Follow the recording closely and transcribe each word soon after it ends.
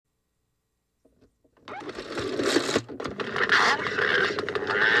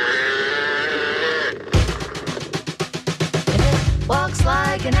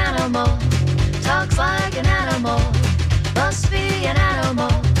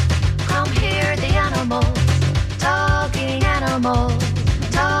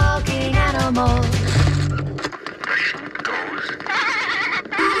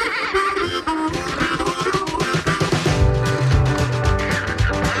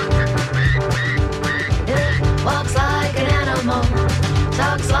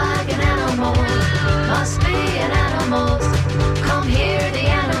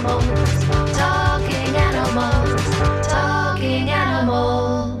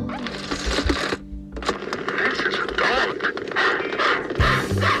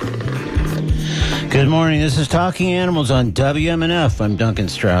Good morning. This is Talking Animals on WMNF. I'm Duncan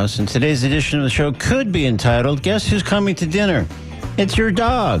Strauss, and today's edition of the show could be entitled, Guess Who's Coming to Dinner? It's Your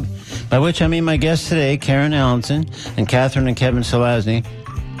Dog. By which I mean my guests today, Karen Allenson and Catherine and Kevin Selazny,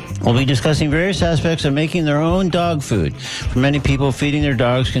 will be discussing various aspects of making their own dog food. For many people, feeding their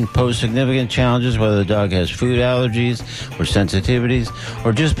dogs can pose significant challenges, whether the dog has food allergies or sensitivities,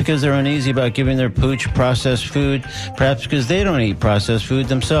 or just because they're uneasy about giving their pooch processed food, perhaps because they don't eat processed food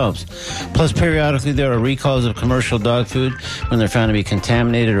themselves. Plus, periodically, there are recalls of commercial dog food when they're found to be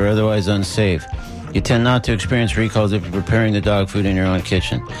contaminated or otherwise unsafe. You tend not to experience recalls if you're preparing the dog food in your own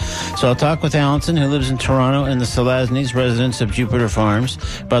kitchen. So I'll talk with Allenson, who lives in Toronto, and the Selazny's, residents of Jupiter Farms,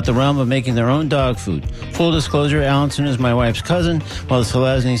 about the realm of making their own dog food. Full disclosure, Allenson is my wife's cousin, while the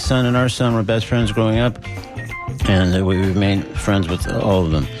Selazny's son and our son were best friends growing up, and we remained friends with all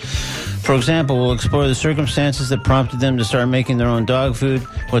of them. For example, we'll explore the circumstances that prompted them to start making their own dog food,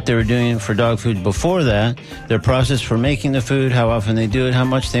 what they were doing for dog food before that, their process for making the food, how often they do it, how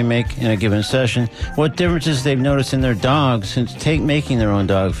much they make in a given session, what differences they've noticed in their dogs since making their own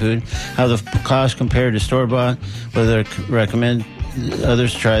dog food, how the cost compared to store-bought, whether they recommend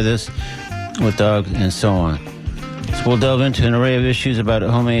others try this with dogs, and so on. So we'll delve into an array of issues about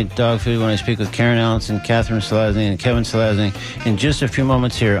homemade dog food when I speak with Karen Allenson, Catherine Selazny, and Kevin Selazny in just a few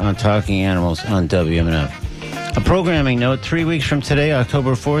moments here on Talking Animals on WMNF. A programming note, 3 weeks from today,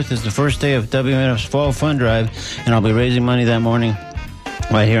 October 4th, is the first day of WMNF's Fall Fund Drive, and I'll be raising money that morning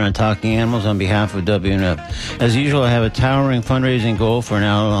right here on Talking Animals on behalf of WMNF. As usual, I have a towering fundraising goal for an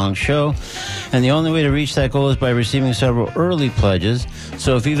hour-long show, and the only way to reach that goal is by receiving several early pledges.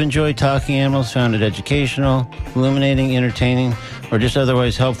 So if you've enjoyed Talking Animals, found it educational, illuminating, entertaining, or just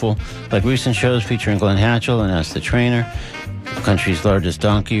otherwise helpful, like recent shows featuring Glenn Hatchell and Ask the Trainer, the country's largest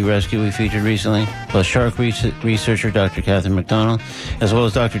donkey rescue we featured recently, plus shark researcher Dr. Catherine McDonald, as well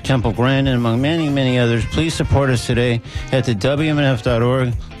as Dr. Temple Grandin, among many, many others. Please support us today. Head to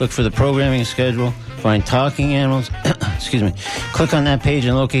WMNF.org, look for the programming schedule, find Talking Animals, click on that page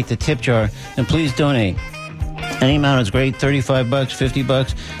and locate the tip jar, and please donate. Any amount is great, $35, $50,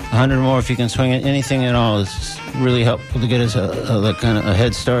 $100 more if you can swing it. Anything at all is really helpful to get us a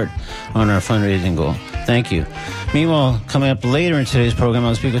head start on our fundraising goal. Thank you. Meanwhile, coming up later in today's program,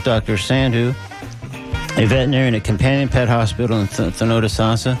 I'll speak with Dr. Sandhu, a veterinarian at Companion Pet Hospital in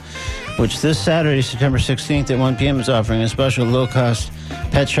Thanodasasa, which this Saturday, September 16th at 1 p.m. is offering a special low-cost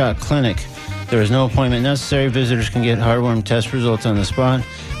pet shot clinic. There is no appointment necessary. Visitors can get heartworm test results on the spot,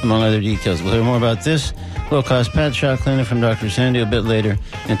 among other details. We'll hear more about this low-cost pet shot clinic from Dr. Sandhu a bit later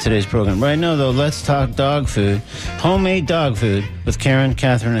in today's program. Right now, though, let's talk dog food, homemade dog food, with Karen,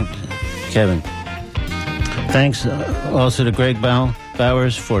 Catherine, and Kevin. Thanks also to Greg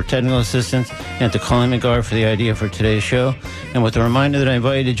Bowers for technical assistance and to Colin McGar for the idea for today's show. And with a reminder that I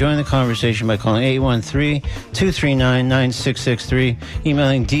invite you to join the conversation by calling 813-239-9663,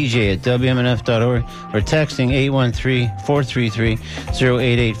 emailing dj@wmnf.org, or texting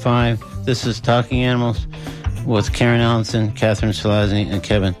 813-433-0885. This is Talking Animals with Karen Allenson, Catherine Selazny, and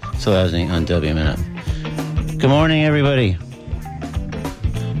Kevin Selazny on WMNF. Good morning, everybody.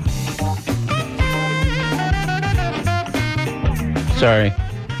 Sorry.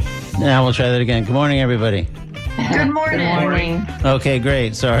 Now we'll try that again. Good morning, everybody. Good morning. Good morning. Okay,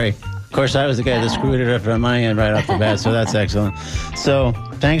 great. Sorry. Of course, I was the guy that screwed it up on my end right off the bat, so that's excellent. So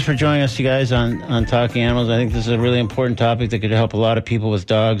thanks for joining us, you guys, on Talking Animals. I think this is a really important topic that could help a lot of people with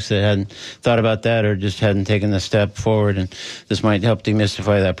dogs that hadn't thought about that or just hadn't taken the step forward, and this might help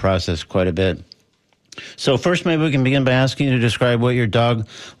demystify that process quite a bit. So first, maybe we can begin by asking you to describe what your dog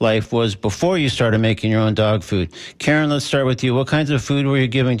life was before you started making your own dog food. Karen, let's start with you. What kinds of food were you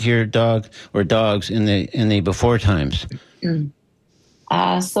giving to your dog or dogs in the before times?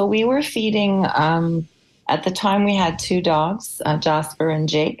 So we were feeding, at the time we had two dogs, Jasper and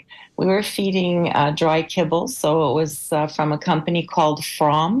Jake. We were feeding dry kibble. So it was from a company called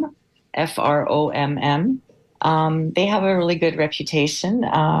From, F-R-O-M-M. They have a really good reputation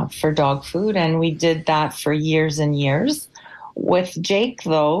for dog food, and we did that for years and years. With Jake,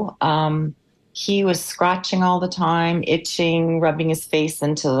 though, he was scratching all the time, itching, rubbing his face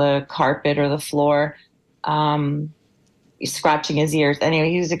into the carpet or the floor, scratching his ears. Anyway,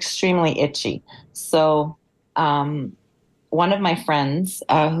 he was extremely itchy. So one of my friends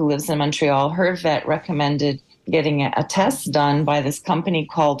who lives in Montreal, her vet recommended getting a test done by this company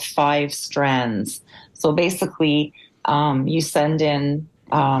called 5 Strands. So basically, you send in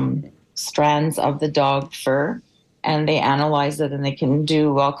strands of the dog fur, and they analyze it, and they can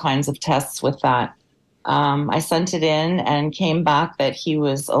do all kinds of tests with that. I sent it in and came back that he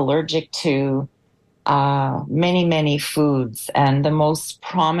was allergic to many, many foods. And the most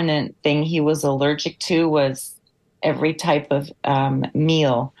prominent thing he was allergic to was every type of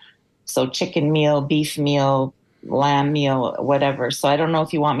meal. So chicken meal, beef meal, lamb meal, whatever. So I don't know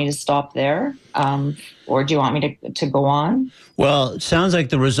if you want me to stop there, or do you want me to go on? Well, it sounds like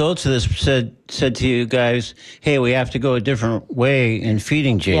the results of this said to you guys, hey, we have to go a different way in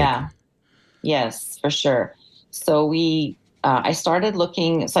feeding Jake. Yeah. Yes, for sure. So I started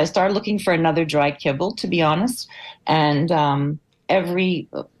looking. So I started looking for another dry kibble, to be honest. And every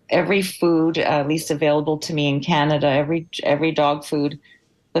food, at least available to me in Canada, every dog food,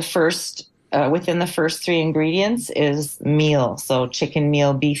 the first within the first three ingredients is meal. So chicken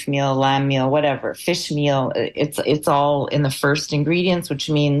meal, beef meal, lamb meal, whatever, fish meal. It's all in the first ingredients, which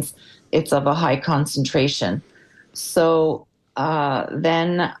means it's of a high concentration. So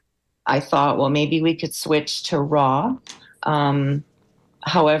then I thought, well, maybe we could switch to raw. Um,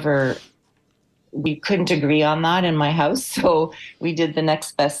 However, we couldn't agree on that in my house, so we did the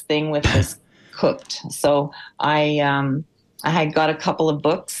next best thing, which was cooked. So I had got a couple of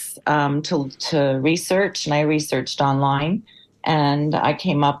books to research, and I researched online, and I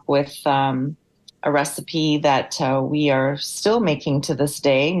came up with a recipe that we are still making to this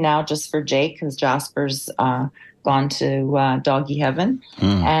day. Now, just for Jake, because Jasper's gone to doggy heaven,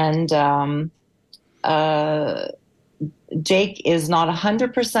 and Jake is not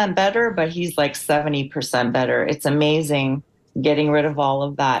 100% better, but he's like 70% better. It's amazing getting rid of all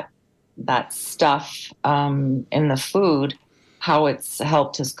of that stuff in the food, how it's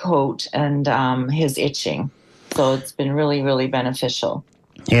helped his coat and his itching. So it's been really, really beneficial.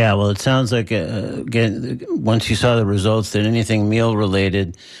 Yeah, well, it sounds like, again, once you saw the results, that anything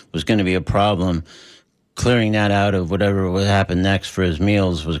meal-related was going to be a problem. Clearing that out of whatever would happen next for his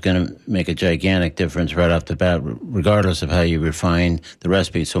meals was going to make a gigantic difference right off the bat, regardless of how you refine the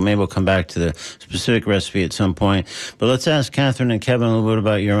recipe. So maybe we'll come back to the specific recipe at some point. But let's ask Catherine and Kevin a little bit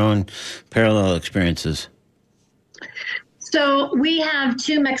about your own parallel experiences. So we have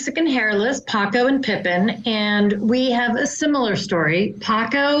two Mexican hairless, Paco and Pippin, and we have a similar story.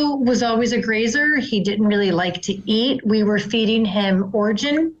 Paco was always a grazer. He didn't really like to eat. We were feeding him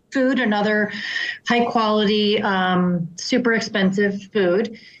Origin food, another high quality, super expensive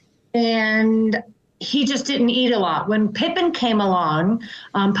food. And he just didn't eat a lot. When Pippin came along,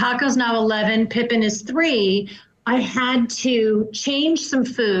 Paco's now 11, Pippin is 3. I had to change some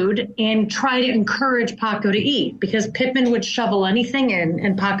food and try to encourage Paco to eat because Pippin would shovel anything in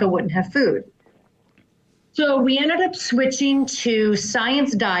and Paco wouldn't have food. So we ended up switching to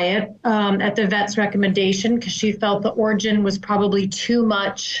Science Diet at the vet's recommendation because she felt the Origin was probably too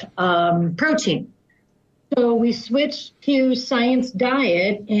much protein. So we switched to Science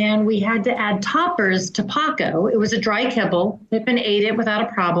Diet and we had to add toppers to Paco. It was a dry kibble. Pippin ate it without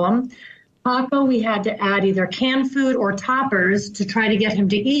a problem. Paco, we had to add either canned food or toppers to try to get him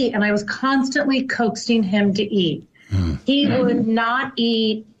to eat, and I was constantly coaxing him to eat. He would not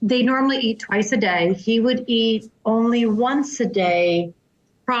eat. They normally eat twice a day. He would eat only once a day,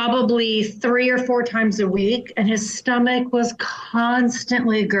 probably 3 or 4 times a week, and his stomach was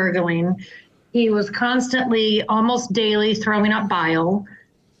constantly gurgling. He was constantly, almost daily, throwing up bile.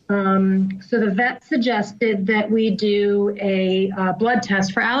 So the vet suggested that we do a blood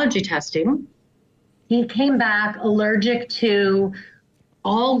test for allergy testing. He came back allergic to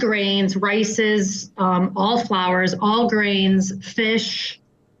all grains, rices, all flours, all grains, fish.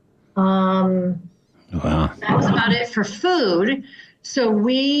 Wow. That was about it for food. So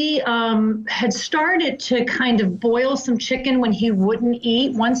we had started to kind of boil some chicken when he wouldn't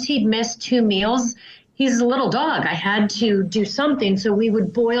eat. Once he'd missed 2 meals, he's a little dog. I had to do something. So we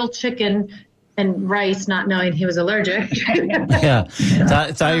would boil chicken and rice, not knowing he was allergic. Yeah.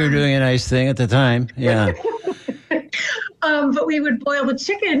 Thought you were doing a nice thing at the time. Yeah. But we would boil the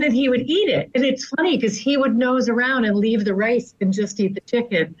chicken and he would eat it. And it's funny because he would nose around and leave the rice and just eat the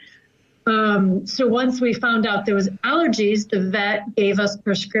chicken. So once we found out there was allergies, the vet gave us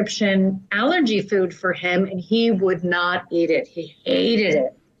prescription allergy food for him and he would not eat it. He hated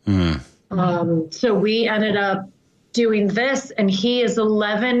it. So we ended up doing this, and he is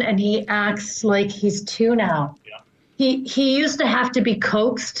 11 and he acts like he's 2 now. Yeah. He used to have to be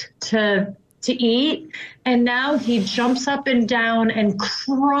coaxed to eat, and now he jumps up and down and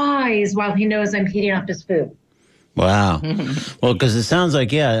cries while he knows I'm heating up his food. Wow. Well, because it sounds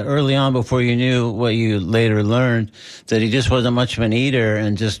like, yeah, early on before you knew what you later learned, that he just wasn't much of an eater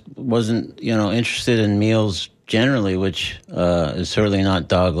and just wasn't, interested in meals generally, which is certainly not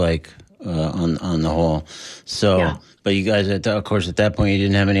dog-like. On the whole. So, yeah. But you guys, of course, at that point, you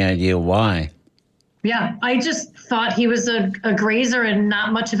didn't have any idea why. Yeah, I just thought he was a grazer and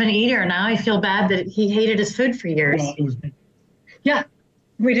not much of an eater. Now I feel bad that he hated his food for years. Well, yeah,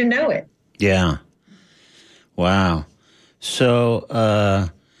 we didn't know it. Yeah. Wow.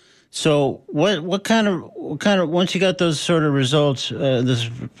 So, so what kind of once you got those sort of results, this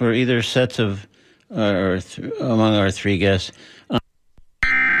for either sets of among our three guests.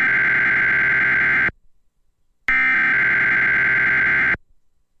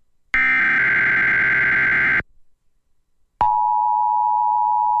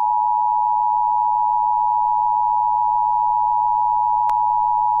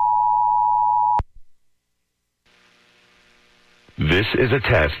 This is a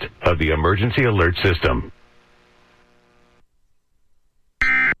test of the emergency alert system.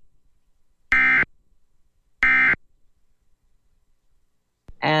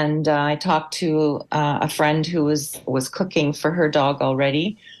 And I talked to a friend who was cooking for her dog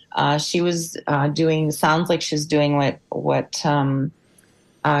already. She was sounds like she's doing what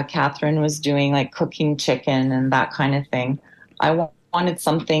Catherine was doing, like cooking chicken and that kind of thing. I wanted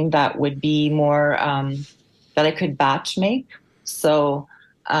something that would be more that I could batch make. So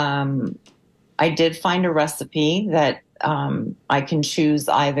I did find a recipe that I can choose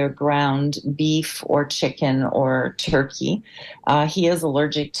either ground beef or chicken or turkey. He is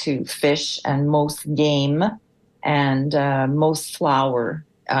allergic to fish and most game and most flour.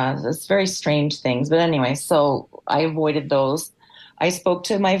 It's very strange things. But anyway, so I avoided those. I spoke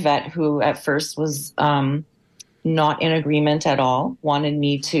to my vet, who at first was not in agreement at all, wanted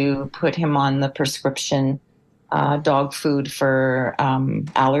me to put him on the prescription dog food for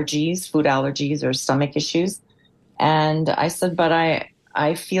allergies, food allergies or stomach issues. And I said, but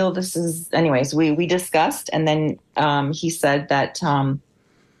I feel this is, anyways, we discussed. And then he said that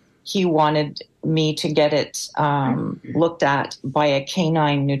he wanted me to get it looked at by a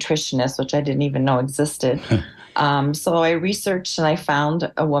canine nutritionist, which I didn't even know existed. So I researched and I found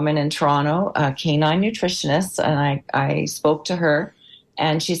a woman in Toronto, a canine nutritionist, and I spoke to her.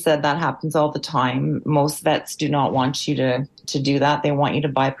 And she said that happens all the time. Most vets do not want you to do that. They want you to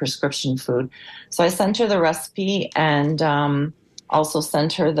buy prescription food. So I sent her the recipe and also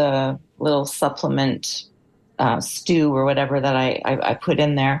sent her the little supplement stew or whatever that I put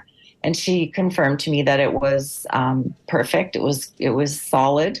in there. And she confirmed to me that it was perfect. It was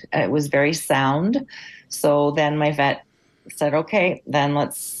solid. It was very sound. So then my vet said, okay, then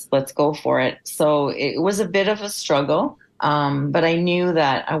let's go for it. So it was a bit of a struggle. But I knew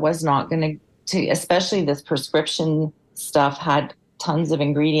that I was not going to, especially this prescription stuff had tons of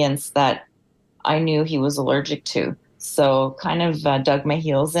ingredients that I knew he was allergic to. So kind of dug my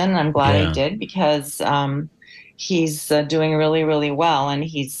heels in. I'm glad I did because he's doing really, really well. And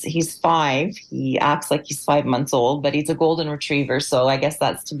he's 5. He acts like he's 5 months old, but he's a golden retriever. So I guess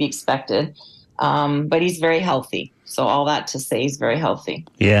that's to be expected. But he's very healthy. So all that to say he's very healthy.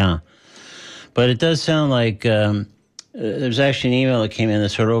 Yeah. But it does sound like there's actually an email that came in that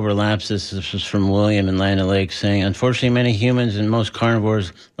sort of overlaps this. This was from William in Land O'Lakes saying, unfortunately, many humans and most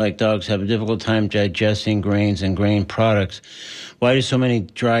carnivores, like dogs, have a difficult time digesting grains and grain products. Why do so many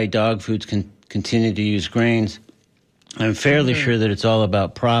dry dog foods continue to use grains? I'm fairly sure that it's all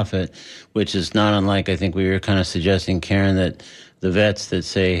about profit, which is not unlike, I think we were kind of suggesting, Karen, that the vets that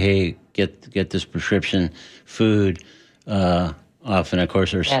say, hey, get this prescription food, often, of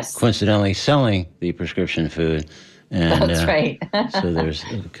course, are coincidentally selling the prescription food. And, that's right. So there's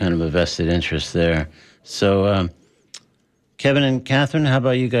kind of a vested interest there. So, Kevin and Catherine, how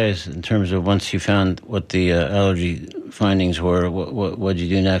about you guys in terms of once you found what the allergy findings were, what did you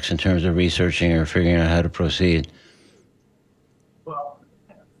do next in terms of researching or figuring out how to proceed? Well,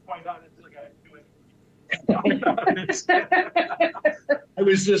 quite honestly, I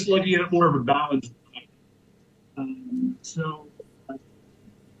was just looking at more of a balanced diet. So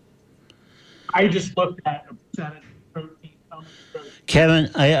I just looked at a percentage of protein. Kevin,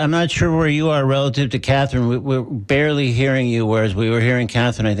 I'm not sure where you are relative to Catherine. We're barely hearing you, whereas we were hearing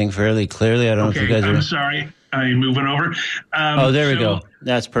Catherine, I think, fairly clearly. I don't know if you guys are... I'm sorry. I'm moving over. There we go.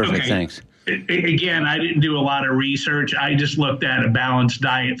 That's perfect. Okay. Thanks. Again, I didn't do a lot of research. I just looked at a balanced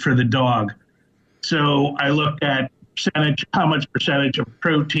diet for the dog. So I looked at how much percentage of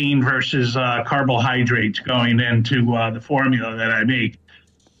protein versus carbohydrates going into the formula that I make.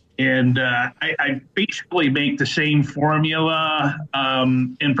 And I basically make the same formula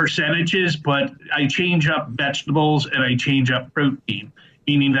in percentages, but I change up vegetables and I change up protein,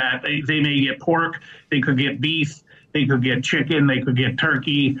 meaning that they may get pork, they could get beef, they could get chicken, they could get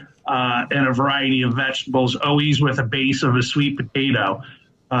turkey, and a variety of vegetables, always with a base of a sweet potato.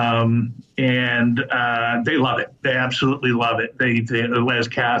 And they love it. They absolutely love it. They, as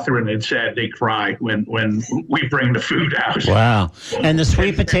Catherine had said, they cry when we bring the food out. Wow. And the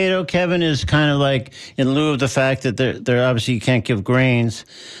sweet potato, Kevin, is kind of like, in lieu of the fact that they're obviously you can't give grains,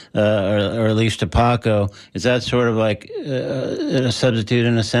 or at least to Paco, is that sort of like a substitute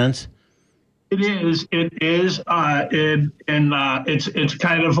in a sense? It is. It is. It's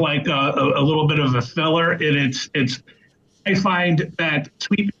kind of like a little bit of a filler. It's. I find that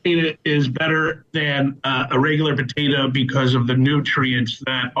sweet potato is better than a regular potato because of the nutrients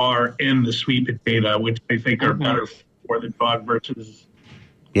that are in the sweet potato, which I think are better for the dog versus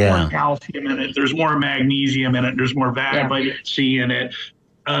more calcium in it. There's more magnesium in it. There's more vitamin C in it.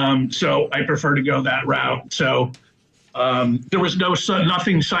 So I prefer to go that route. So there was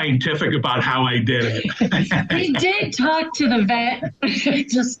nothing scientific about how I did it. We did talk to the vet,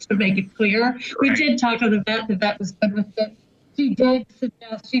 just to make it clear. We did talk to the vet. The vet was good with it. She did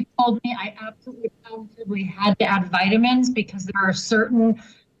suggest, she told me I absolutely positively had to add vitamins because there are certain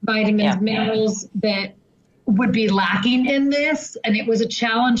vitamins, minerals that would be lacking in this. And it was a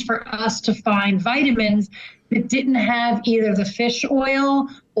challenge for us to find vitamins that didn't have either the fish oil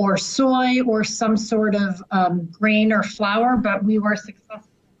or soy or some sort of grain or flour, but we were successful.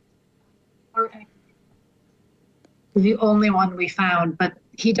 The only one we found, but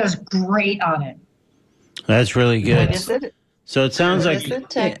he does great on it. That's really good. What is it? So it sounds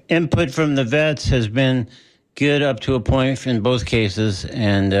like input from the vets has been good up to a point in both cases,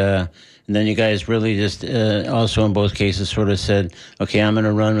 and then you guys really just also in both cases sort of said, okay, I'm going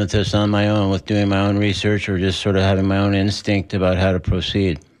to run with this on my own with doing my own research or just sort of having my own instinct about how to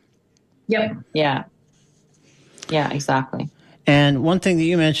proceed. Yep. Yeah. Yeah, exactly. And one thing that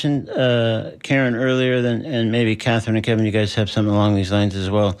you mentioned, Karen, earlier, and maybe Catherine and Kevin, you guys have something along these lines as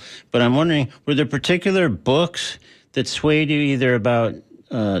well, but I'm wondering, were there particular books that swayed you either about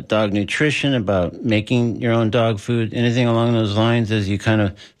dog nutrition, about making your own dog food, anything along those lines as you kind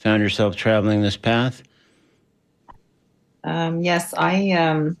of found yourself traveling this path? Yes,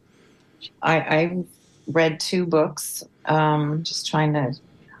 I read 2 books. Just trying to,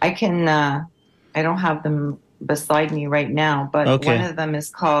 I don't have them beside me right now, but one of them is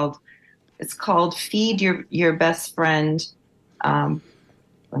called Feed Your Best Friend. Let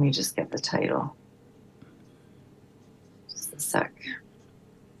me just get the title. Just a sec.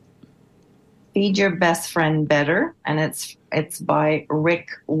 Feed Your Best Friend Better, and it's by Rick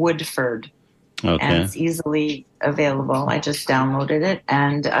Woodford. Okay. And it's easily available. I just downloaded it,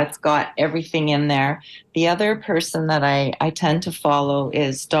 and it's got everything in there. The other person that I tend to follow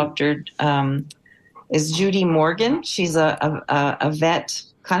is is Judy Morgan. She's a vet,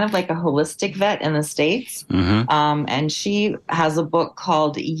 kind of like a holistic vet in the States. Mm-hmm. And she has a book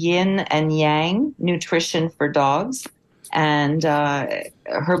called Yin and Yang, Nutrition for Dogs. And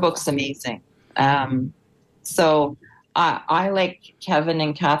her book's amazing. So I, like Kevin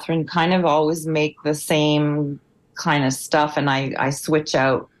and Catherine, kind of always make the same kind of stuff, and I switch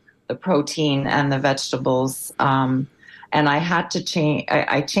out the protein and the vegetables. And I had to change.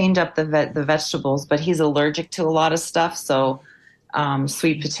 I change up the vegetables, but he's allergic to a lot of stuff, so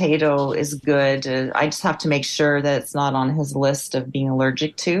sweet potato is good. I just have to make sure that it's not on his list of being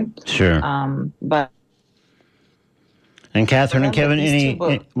allergic to. Sure. But. And Catherine and Kevin,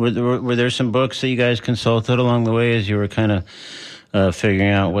 were there some books that you guys consulted along the way as you were kind of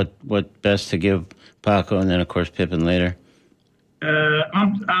figuring out what best to give Paco, and then of course Pippin later?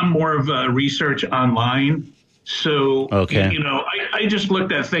 I'm more of a research online. So, I just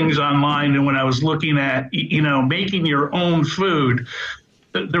looked at things online, and when I was looking at, making your own food,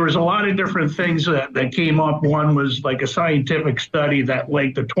 there was a lot of different things that came up. One was like a scientific study that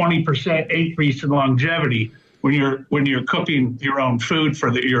like the 20% increase in longevity when you're cooking your own food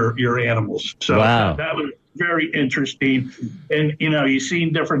for your animals. So wow. That was very interesting. And, you've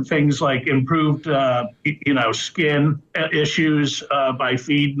seen different things like improved, skin issues by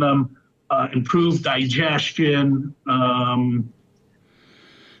feeding them. Improved digestion.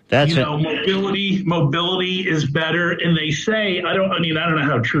 Mobility is better. And they say, I don't know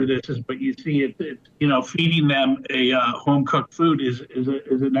how true this is, but you see it, feeding them a home cooked food is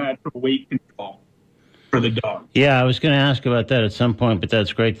a natural weight control for the dog. Yeah, I was going to ask about that at some point, but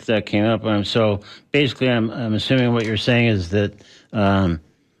that's great that came up. So basically, I'm assuming what you're saying is that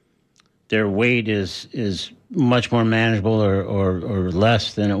their weight is much more manageable or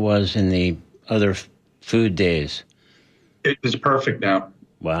less than it was in the other food days. It is perfect now.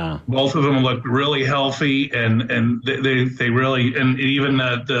 Wow. Both of them look really healthy, and they really, and even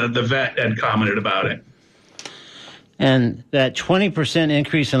the vet had commented about it. And that 20%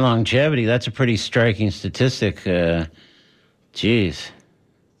 increase in longevity, that's a pretty striking statistic. Geez.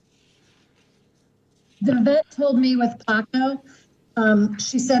 The vet told me with Paco,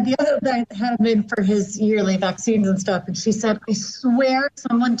 she said the other day I had him in for his yearly vaccines and stuff, and she said, I swear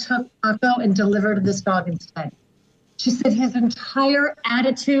someone took Paco and delivered this dog instead. She said his entire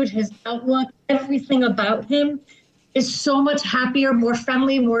attitude, his outlook, everything about him is so much happier, more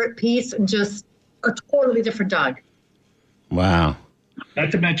friendly, more at peace, and just a totally different dog. Wow. Not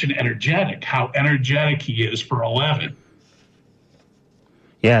to mention energetic, how energetic he is for 11.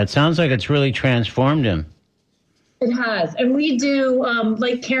 Yeah, it sounds like it's really transformed him. It has. And we do,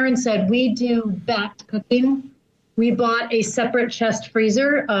 like Karen said, we do batch cooking. We bought a separate chest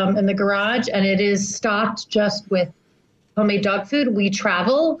freezer in the garage, and it is stocked just with homemade dog food. We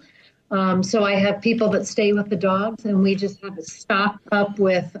travel. So I have people that stay with the dogs, and we just have it stocked up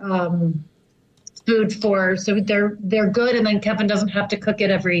with food so they're good, and then Kevin doesn't have to cook it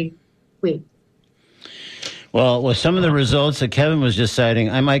every week. Well, with some of the results that Kevin was just citing,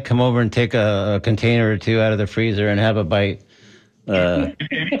 I might come over and take a container or two out of the freezer and have a bite. And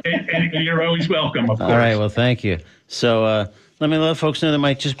you're always welcome, of course. All right, well, thank you. So let me let folks know that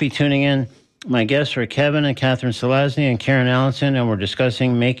might just be tuning in. My guests are Kevin and Catherine Selazny and Karen Allenson, and we're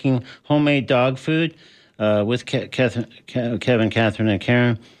discussing making homemade dog food with Kevin, Catherine, and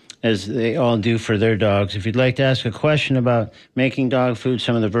Karen, as they all do for their dogs. If you'd like to ask a question about making dog food,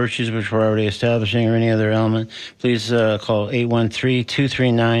 some of the virtues which we're already establishing, or any other element, please call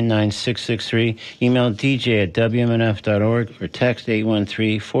 813-239-9663, email dj@wmnf.org, or text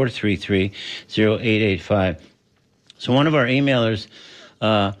 813-433-0885. So one of our emailers,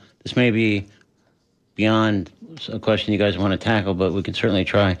 this may be beyond a question you guys want to tackle, but we can certainly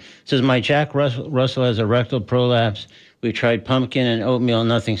try. It says, my Jack Russell has a rectal prolapse. We tried pumpkin and oatmeal.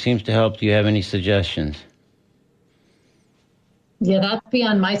 Nothing seems to help. Do you have any suggestions? Yeah, that's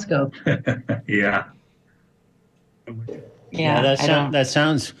beyond my scope. Yeah. Yeah, that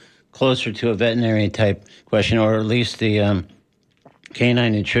sounds closer to a veterinary type question, or at least the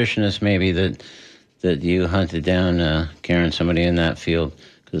canine nutritionist maybe that you hunted down, Karen, somebody in that field,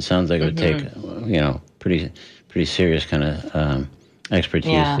 because it sounds like it would take, pretty serious kind of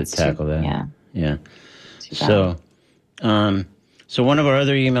expertise to tackle that. Yeah. So one of our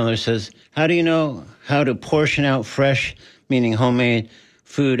other emailers says, how do you know how to portion out fresh, meaning homemade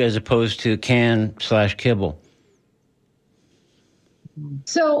food, as opposed to can/kibble?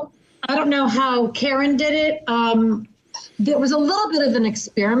 So I don't know how Karen did it. There was a little bit of an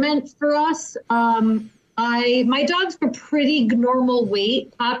experiment for us. My dogs were pretty normal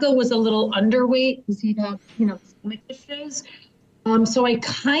weight. Paco was a little underweight because he'd have, stomach issues. So I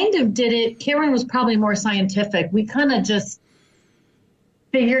kind of did it. Karen was probably more scientific. We kind of just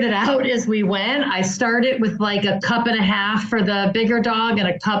figured it out as we went. I started with like a cup and a half for the bigger dog and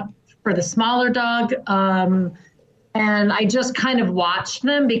a cup for the smaller dog. And I just kind of watched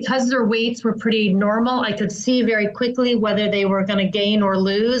them because their weights were pretty normal. I could see very quickly whether they were going to gain or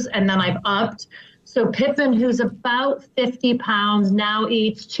lose. And then I've upped. So Pippin, who's about 50 pounds, now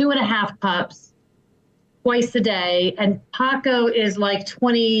eats 2.5 cups twice a day. And Paco is like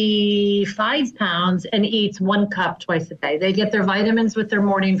 25 pounds and eats 1 cup twice a day. They get their vitamins with their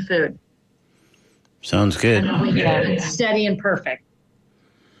morning food. Sounds good. It's steady and perfect.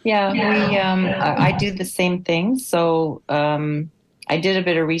 Yeah, I do the same thing. So I did a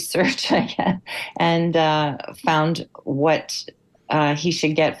bit of research and found what he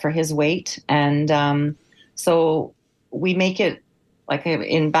should get for his weight. And so we make it like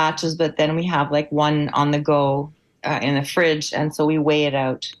in batches, but then we have like one on the go in the fridge. And so we weigh it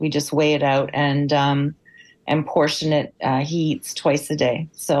out. We just weigh it out and portion it. He eats twice a day.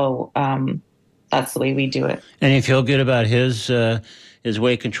 So that's the way we do it. And you feel good about his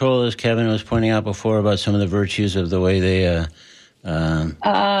weight control, as Kevin was pointing out before, about some of the virtues of the way they...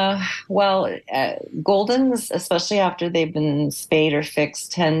 Goldens, especially after they've been spayed or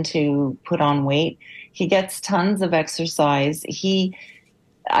fixed, tend to put on weight. He gets tons of exercise. The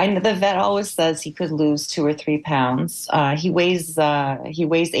vet always says he could lose 2 or 3 pounds. He weighs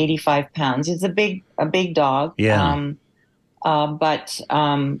 85 pounds. He's a big dog. Yeah. But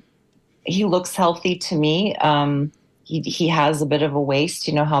he looks healthy to me. He has a bit of a waist.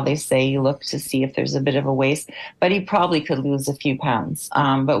 You know how they say you look to see if there's a bit of a waist, but he probably could lose a few pounds.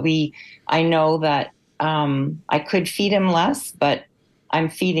 I know that I could feed him less, but I'm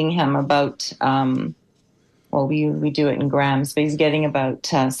feeding him about, we do it in grams, but he's getting about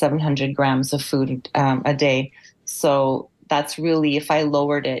 700 grams of food a day. So that's really, if I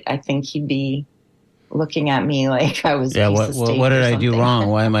lowered it, I think he'd be looking at me like I was. Yeah. What did I do wrong?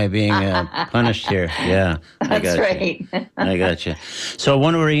 Why am I being punished here? Yeah. That's right. I got you. So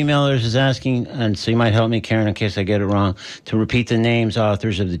one of our emailers is asking, and so you might help me, Karen, in case I get it wrong, to repeat the names,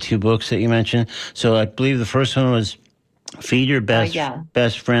 authors of the two books that you mentioned. So I believe the first one was Feed Your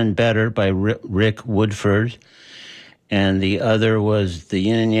Best Friend Better by Rick Woodford. And the other was The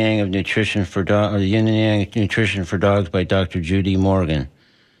Yin and Yang of Nutrition for Dogs, or The Yin and Yang of Nutrition for Dogs by Dr. Judy Morgan.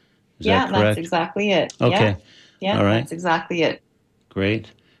 Is that correct? That's exactly it. Okay. Yeah, all right. That's exactly it.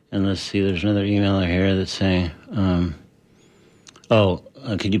 Great. And let's see, there's another emailer here that's saying,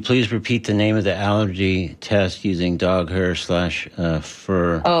 could you please repeat the name of the allergy test using dog hair /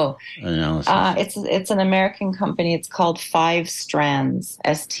 fur analysis? It's an American company. It's called 5 Strands,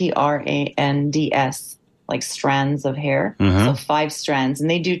 Strands, like strands of hair. Mm-hmm. So 5 strands. And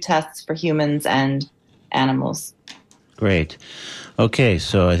they do tests for humans and animals. Great. Okay,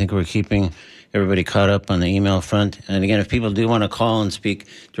 so I think we're keeping everybody caught up on the email front. And again, if people do want to call and speak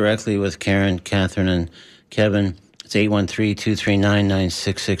directly with Karen, Catherine, and Kevin, it's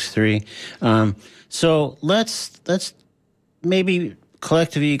 813-239-9663. So let's maybe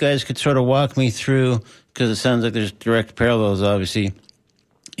collectively you guys could sort of walk me through, because it sounds like there's direct parallels, obviously,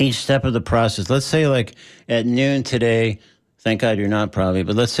 each step of the process. Let's say like at noon today, thank God you're not probably,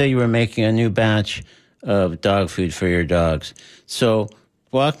 but let's say you were making a new batch of dog food for your dogs. So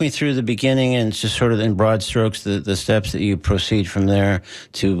walk me through the beginning and just sort of in broad strokes the steps that you proceed from there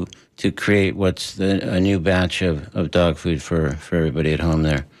to create what's a new batch of dog food for everybody at home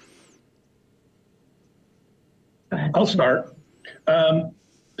there. I'll start.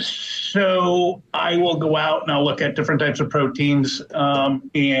 So I will go out and I'll look at different types of proteins.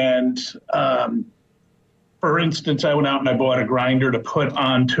 For instance, I went out and I bought a grinder to put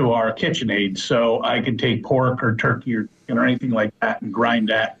onto our KitchenAid, so I could take pork or turkey or anything like that and grind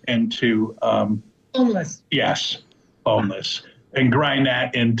that into Boneless. Yes, boneless, and grind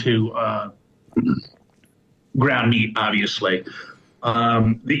that into ground meat. Obviously,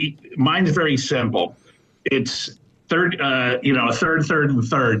 mine's very simple. It's a third, and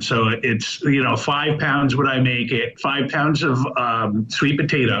third. So it's 5 pounds. Would I make it 5 pounds of sweet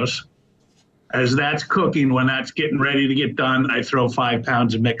potatoes? As that's cooking, when that's getting ready to get done, I throw 5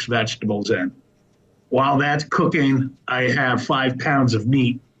 pounds of mixed vegetables in. While that's cooking, I have 5 pounds of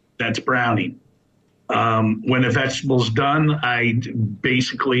meat that's browning. When the vegetable's done, I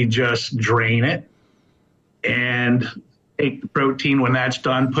basically just drain it and take the protein when that's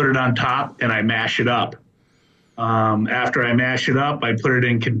done, put it on top, and I mash it up. After I mash it up, I put it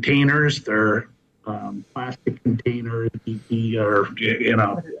in containers. They're plastic containers,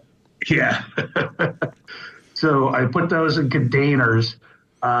 Yeah. So I put those in containers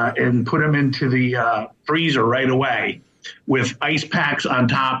and put them into the freezer right away with ice packs on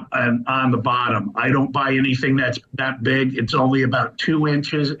top and on the bottom. I don't buy anything that's that big. It's only about 2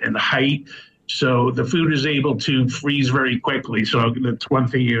 inches in height. So the food is able to freeze very quickly. So that's one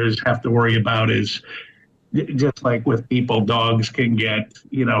thing you have to worry about is just like with people, dogs can get,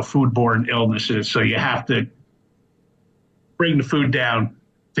 foodborne illnesses. So you have to bring the food down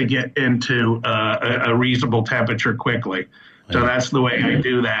to get into a reasonable temperature quickly. So that's the way I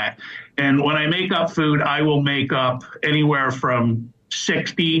do that. And when I make up food, I will make up anywhere from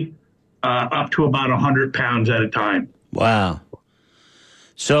 60 up to about 100 pounds at a time. Wow.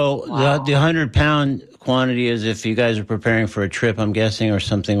 So the 100-pound quantity is if you guys are preparing for a trip, I'm guessing, or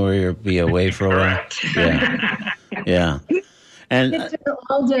something where you'll be away for a while. Yeah. And Sit there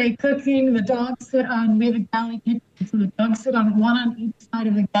all day cooking. The dogs sit on, we have a galley kitchen, so the dogs sit on one on each side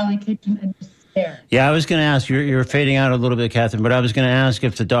of the galley kitchen and just stare. Yeah, I was going to ask, you're fading out a little bit, Catherine, but I was going to ask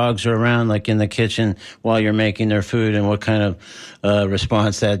if the dogs are around, like in the kitchen while you're making their food, and what kind of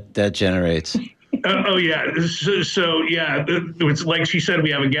response that generates. So it's like she said,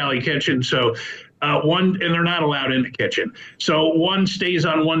 we have a galley kitchen. So and they're not allowed in the kitchen. So one stays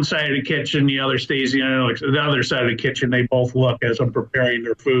on one side of the kitchen, the other stays the other side of the kitchen. They both look as I'm preparing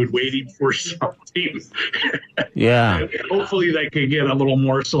their food, waiting for something. Yeah. Hopefully they could get a little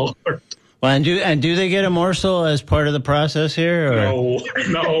morsel. Well, and do they get a morsel as part of the process here? Or?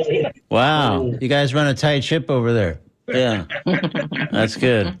 No. Wow, No. You guys run a tight ship over there. Yeah, that's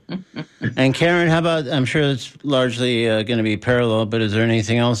good. And Karen, how about, I'm sure it's largely going to be parallel, but is there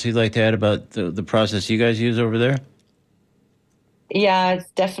anything else you'd like to add about the process you guys use over there? Yeah,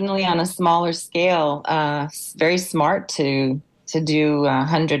 it's definitely on a smaller scale. Very smart to do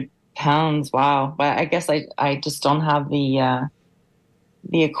 100 pounds. Wow. But I guess I just don't have the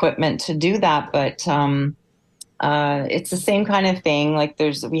equipment to do that. But it's the same kind of thing. Like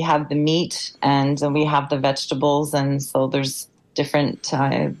we have the meat and we have the vegetables, and so there's different,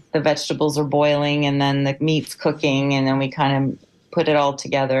 the vegetables are boiling and then the meat's cooking, and then we kind of put it all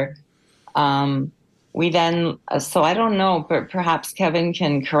together. We then, so I don't know, but perhaps Kevin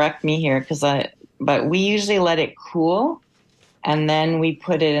can correct me here, but we usually let it cool and then we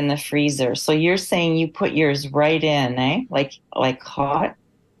put it in the freezer. So you're saying you put yours right in, eh? Like hot?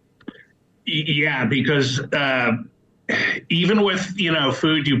 Yeah, because even with,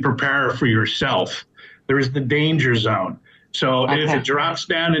 food you prepare for yourself, there is the danger zone. So if it drops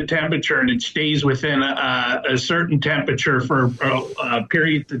down in temperature and it stays within a certain temperature for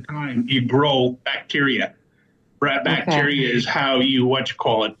periods of time, you grow bacteria. Bacteria is how you you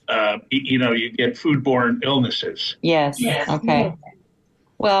get foodborne illnesses. Yes. Okay.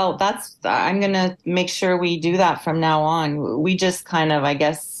 Well, I'm going to make sure we do that from now on. We just kind of, I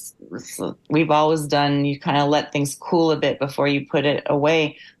guess, we've always done, you kind of let things cool a bit before you put it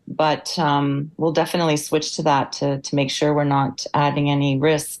away. But we'll definitely switch to that to make sure we're not adding any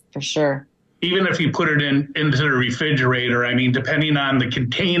risk, for sure. Even if you put it into the refrigerator, I mean, depending on the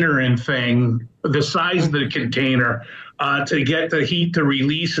container and thing, the size of the container, to get the heat to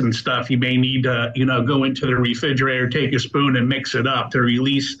release and stuff, you may need to, go into the refrigerator, take a spoon and mix it up to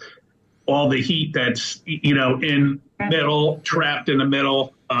release all the heat that's, in middle, trapped in the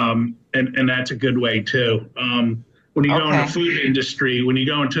middle. And that's a good way too. When you go into food industry,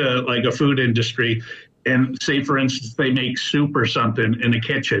 like a food industry, and say, for instance, they make soup or something in the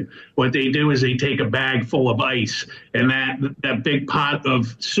kitchen, what they do is they take a bag full of ice, and that big pot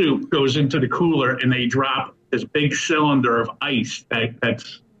of soup goes into the cooler, and they drop this big cylinder of ice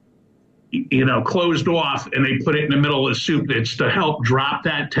that's closed off, and they put it in the middle of the soup. It's to help drop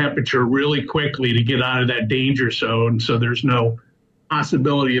that temperature really quickly to get out of that danger zone, so there's no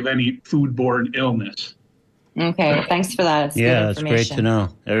possibility of any foodborne illness. Okay, thanks for that. That's great to know.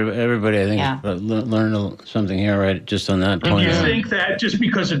 Everybody, I think, learned something here, right? Just on that point. You think that just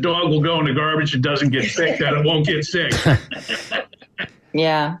because a dog will go in the garbage and doesn't get sick, that it won't get sick?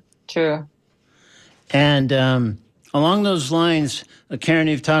 Yeah, true. And along those lines, Karen,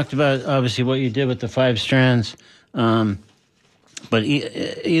 you've talked about obviously what you did with the 5 strands, but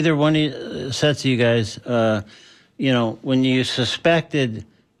either one sets of you guys, when you suspected,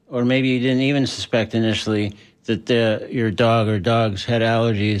 or maybe you didn't even suspect initially, that your dog or dogs had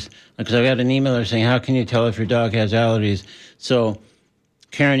allergies. Because I got an emailer saying, how can you tell if your dog has allergies? So,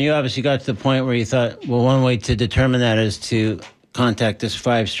 Karen, you obviously got to the point where you thought, well, one way to determine that is to contact this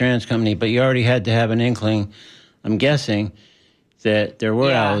 5 strands company, but you already had to have an inkling, I'm guessing, that there were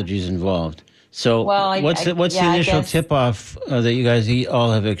allergies involved. So what's the initial tip-off that you guys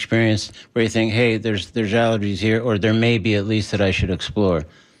all have experienced where you think, hey, there's allergies here, or there may be at least that I should explore?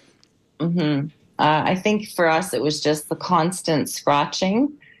 Mm-hmm. I think for us, it was just the constant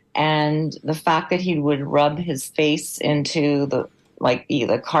scratching and the fact that he would rub his face into the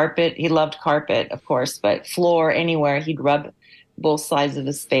carpet. He loved carpet, of course, but floor, anywhere, he'd rub both sides of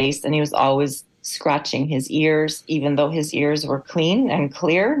his face, and he was always scratching his ears, even though his ears were clean and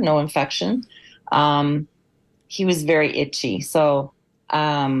clear, no infection. He was very itchy. So,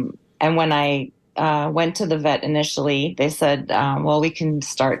 and when I went to the vet initially, they said, well, we can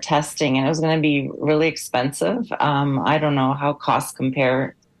start testing, and it was going to be really expensive. I don't know how costs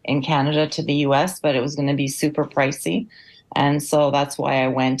compare in Canada to the US, but it was going to be super pricey. And so that's why I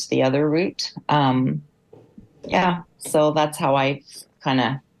went the other route. So that's how I kind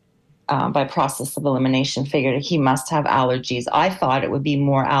of, by process of elimination, figured he must have allergies. I thought it would be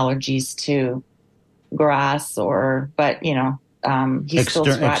more allergies to grass but he's still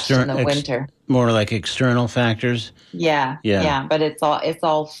scratched in the winter. More like external factors. Yeah. But it's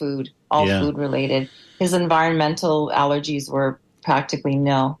all food, food related. His environmental allergies were practically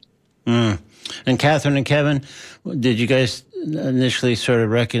nil. And Catherine and Kevin, did you guys initially sort of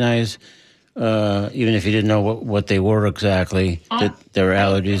recognize, even if you didn't know what they were exactly, that there were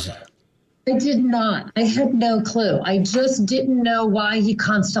allergies? I did not. I had no clue. I just didn't know why he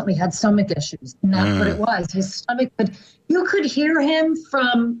constantly had stomach issues. And that's what it was. His stomach, but you could hear him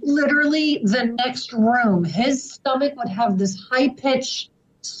from literally the next room. His stomach would have this high-pitched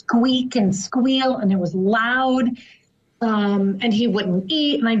squeak and squeal, and it was loud. And he wouldn't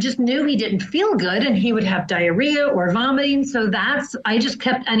eat. And I just knew he didn't feel good, and he would have diarrhea or vomiting. So I just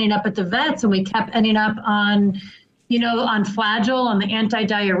kept ending up at the vets, and we kept ending up on Flagyl, on the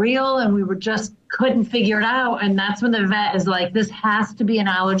anti-diarrheal, and we couldn't figure it out. And that's when the vet is like, this has to be an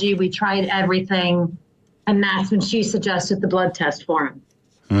allergy. We tried everything. And that's when she suggested the blood test for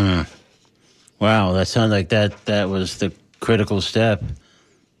him. Wow, that sounds like that was the critical step.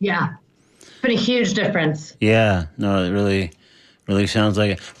 Yeah, it's been a huge difference. Yeah, no, it really sounds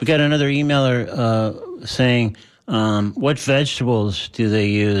like it. We got another emailer saying, What vegetables do they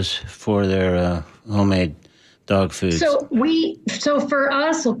use for their homemade dog food? So for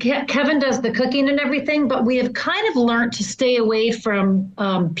us, Kevin does the cooking and everything, but we have kind of learned to stay away from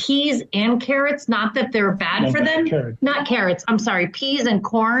peas and carrots. Not that they're bad for them. Not carrots. I'm sorry, peas and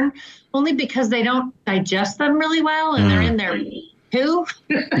corn, only because they don't digest them really well, and they're in there too.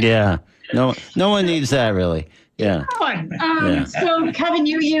 Yeah. No one needs that really. Yeah. So Kevin,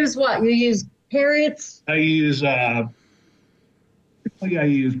 you use what? You use carrots? I use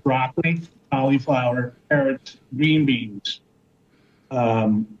broccoli, cauliflower, carrots, green beans.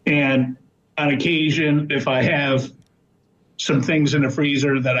 And on occasion, if I have some things in the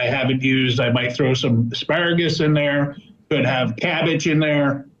freezer that I haven't used, I might throw some asparagus in there, could have cabbage in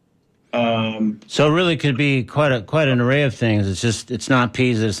there. So it really could be quite an array of things. It's not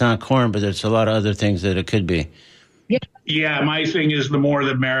peas, it's not corn, but there's a lot of other things that it could be. Yeah, my thing is the more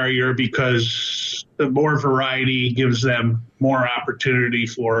the merrier, because the more variety gives them more opportunity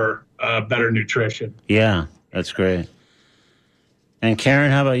for better nutrition. Yeah, that's great. And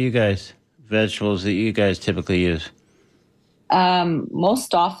Karen, how about you guys? Vegetables that you guys typically use?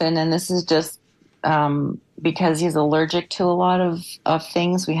 Most often, and this is just because he's allergic to a lot of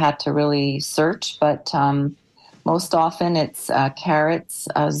things, we had to really search. But most often it's carrots,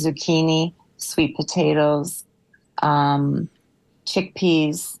 zucchini, sweet potatoes,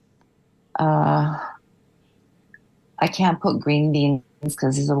 chickpeas. I can't put green beans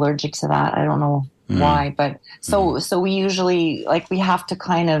because he's allergic to that. I don't know why, but so we usually, like, we have to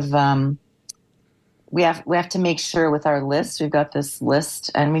kind of we have to make sure with our list. We've got this list,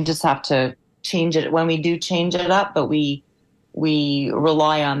 and we just have to change it when we do change it up. But we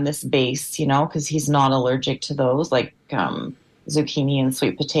rely on this base, because he's not allergic to those, like zucchini and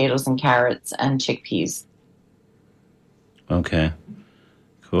sweet potatoes and carrots and chickpeas. Okay,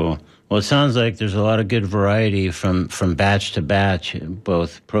 cool. Well, it sounds like there's a lot of good variety from batch to batch,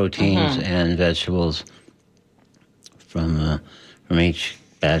 both proteins and vegetables from each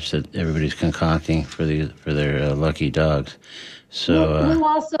batch that everybody's concocting for their lucky dogs. So we'll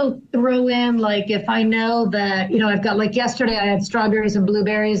also throw in, like, if I know that, I've got, like, yesterday I had strawberries and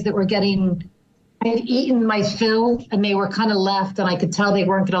blueberries that were I had eaten my fill and they were kind of left, and I could tell they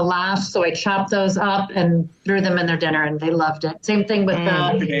weren't going to last. So I chopped those up and threw them in their dinner, and they loved it. Same thing with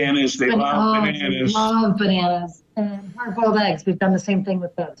bananas. They love bananas. Love bananas and hard-boiled eggs. We've done the same thing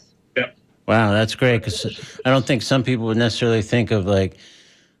with those. Yep. Wow, that's great, because I don't think some people would necessarily think of, like,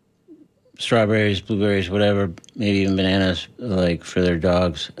 strawberries, blueberries, whatever, maybe even bananas, like, for their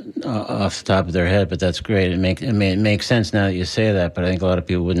dogs off the top of their head. But that's great. It makes sense now that you say that, but I think a lot of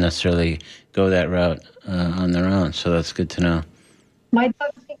people wouldn't necessarily go that route on their own. So that's good to know. My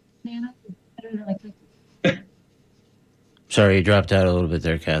dog thinks bananas is better than a cookie. Sorry, you dropped out a little bit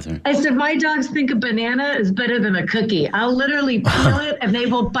there, Catherine. I said, my dogs think a banana is better than a cookie. I'll literally peel it and they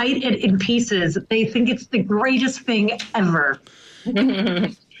will bite it in pieces. They think it's the greatest thing ever.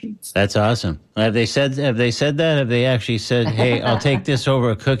 That's awesome. Have they said that? Have they actually said, "Hey, I'll take this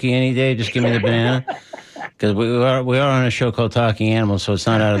over a cookie any day. Just give me the banana"? Because we are on a show called Talking Animals, so it's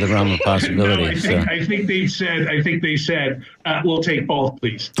not out of the realm of possibility. I think they said, we'll take both,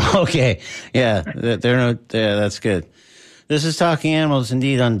 please. Okay, yeah, that's good. This is Talking Animals,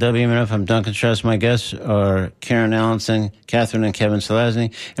 indeed, on WMNF. I'm Duncan Strauss. My guests are Karen Allenson, Catherine and Kevin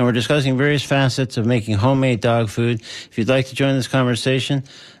Selazny, and we're discussing various facets of making homemade dog food. If you'd like to join this conversation,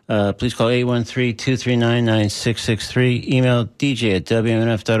 please call 813-239-9663, email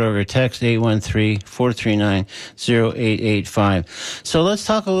dj@wmnf.org, or text 813-439-0885. So let's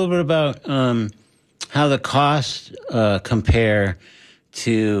talk a little bit about how the costs compare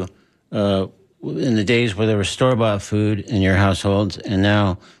to in the days where there was store-bought food in your households, and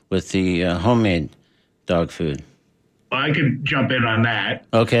now with the homemade dog food. Well, I could jump in on that.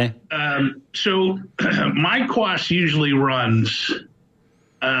 Okay. So my cost usually runs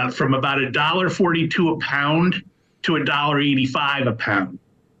from about $1.42 a pound to $1.85 a pound.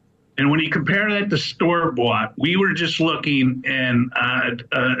 And when you compare that to store-bought, we were just looking in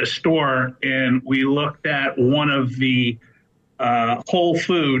a store, and we looked at one of the whole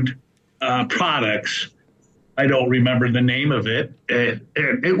food products. I don't remember the name of it.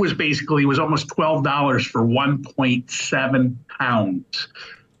 It was almost $12 for 1.7 pounds.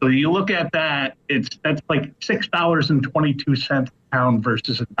 So you look at that, that's like $6.22 a pound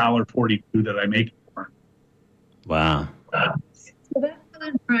versus $1.42 that I make it for. Wow. So that's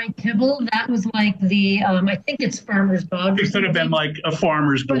the dry kibble. That was like the I think it's Farmer's Dog. It could have been like a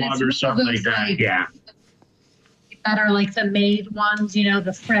Farmer's Dog or something like that. Yeah. That are like the made ones,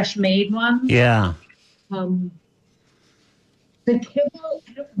 the fresh made ones. Yeah. The kibble,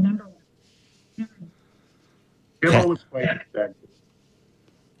 I don't remember what. Kibble was quite expensive.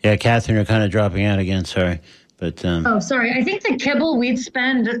 Yeah, Catherine, you're kind of dropping out again. Sorry, but Oh, sorry. I think the kibble we'd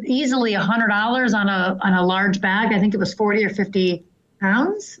spend easily $100 on a large bag. I think it was 40 or 50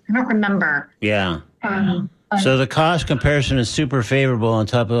 pounds. I don't remember. yeah. So the cost comparison is super favorable on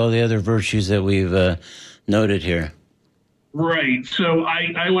top of all the other virtues that we've noted here. Right. So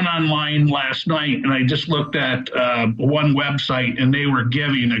I went online last night and I just looked at one website and they were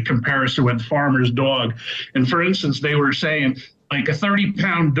giving a comparison with Farmer's Dog. And for instance, they were saying like a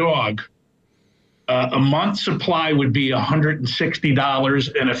 30-pound dog, a month supply would be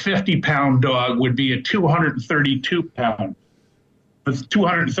 $160 and a 50-pound dog would be a 232-pound with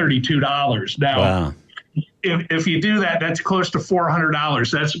 $232. Now, Wow. if you do that, that's close to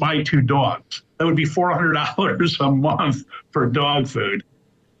 $400. That's my two dogs. That would be $400 a month for dog food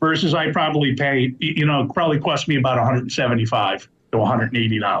versus I probably pay, probably cost me about $175 to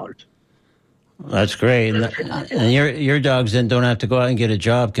 $180. That's great. And your dogs then don't have to go out and get a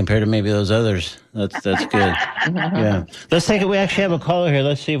job compared to maybe those others. That's good. Yeah. Let's take it. We actually have a caller here.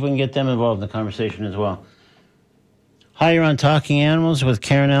 Let's see if we can get them involved in the conversation as well. Hi, you're on Talking Animals with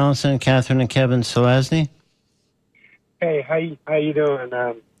Karen Allison, Catherine, and Kevin Selazny. Hey, how you doing?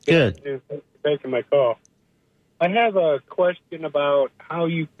 Good. Thanks for taking my call. I have a question about how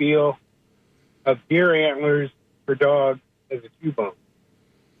you feel of deer antlers for dogs as a chew bone.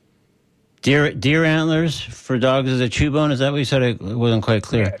 Deer antlers for dogs as a chew bone? Is that what you said? It wasn't quite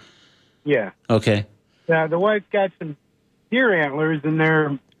clear. Yeah. Okay. Now, the wife's got some deer antlers,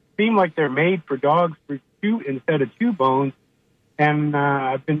 and seem like they're made for dogs for chew instead of chew bones. And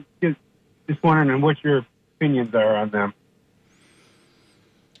I've been just wondering what your opinions are on them.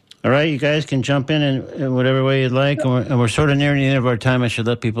 All right, you guys can jump in whatever way you'd like. And we're sort of nearing the end of our time. I should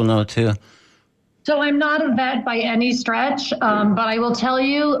let people know, too. So I'm not a vet by any stretch, but I will tell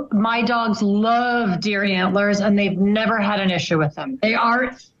you, my dogs love deer antlers, and they've never had an issue with them.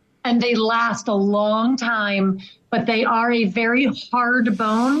 And they last a long time, but they are a very hard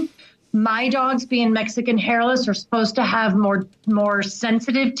bone. My dogs, being Mexican hairless, are supposed to have more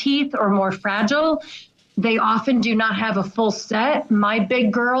sensitive teeth or more fragile. They often do not have a full set. My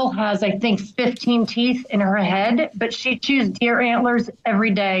big girl has, I think, 15 teeth in her head, but she chews deer antlers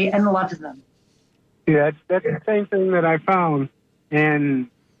every day and loves them. Yeah, that's the same thing that I found. And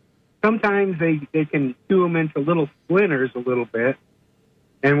sometimes they can chew them into little splinters a little bit.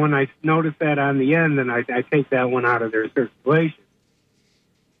 And when I notice that on the end, then I take that one out of their circulation.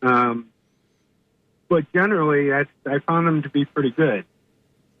 But generally, I found them to be pretty good.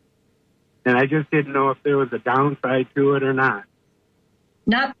 And I just didn't know if there was a downside to it or not.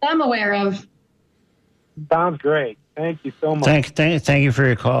 Not that I'm aware of. Sounds great. Thank you so much. Thank you for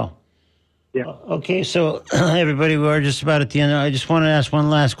your call. Yeah. Okay, so everybody, we are just about at the end. I just want to ask one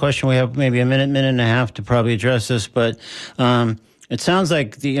last question. We have maybe a minute and a half to probably address this, but it sounds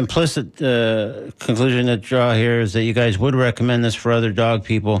like the implicit conclusion to draw here is that you guys would recommend this for other dog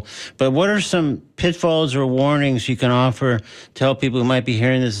people. But what are some pitfalls or warnings you can offer to help people who might be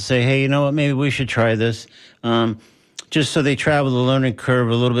hearing this and say, hey, you know what, maybe we should try this, just so they travel the learning curve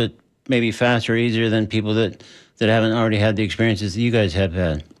a little bit maybe faster or easier than people that haven't already had the experiences that you guys have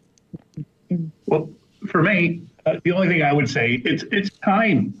had? Well, for me, the only thing I would say, it's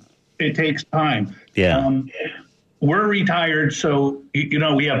time. It takes time. Yeah. We're retired, so,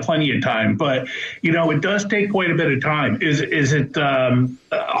 we have plenty of time. But, it does take quite a bit of time. Is it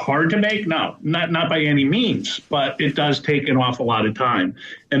hard to make? No, not by any means. But it does take an awful lot of time.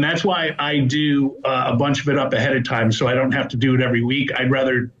 And that's why I do a bunch of it up ahead of time, so I don't have to do it every week. I'd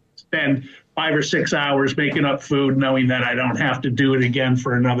rather spend 5 or 6 hours making up food, knowing that I don't have to do it again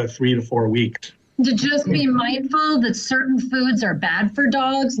for another 3 to 4 weeks. To just be mindful that certain foods are bad for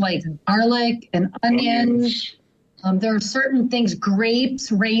dogs, like garlic and onions. There are certain things,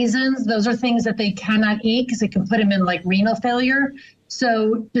 grapes, raisins, those are things that they cannot eat because it can put them in like renal failure.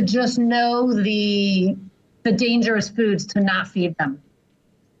 So to just know the dangerous foods to not feed them.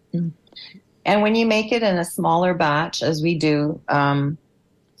 And when you make it in a smaller batch, as we do,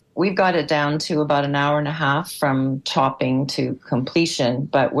 we've got it down to about an hour and a half from chopping to completion,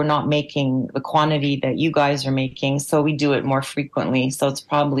 but we're not making the quantity that you guys are making, so we do it more frequently. So it's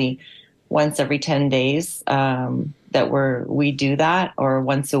probably once every 10 days that we do that, or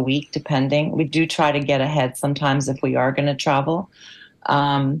once a week, depending. We do try to get ahead sometimes if we are going to travel.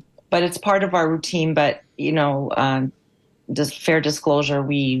 But it's part of our routine. But, just fair disclosure,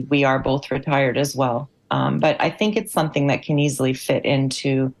 we are both retired as well. But I think it's something that can easily fit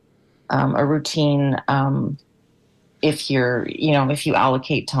into a routine if you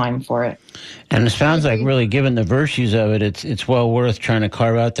allocate time for it. And it sounds like, really, given the virtues of it, it's well worth trying to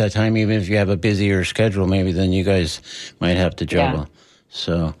carve out that time, even if you have a busier schedule maybe than you guys might have to juggle. Yeah.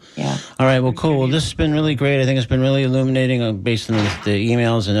 So, yeah. All right, well, cool. Well, this has been really great. I think it's been really illuminating based on the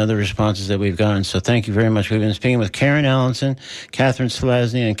emails and other responses that we've gotten. So thank you very much. We've been speaking with Karen Allenson, Catherine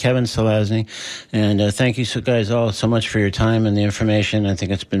Selazny, and Kevin Selazny. And thank you guys all so much for your time and the information. I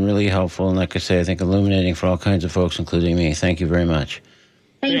think it's been really helpful. And like I say, I think illuminating for all kinds of folks, including me. Thank you very much.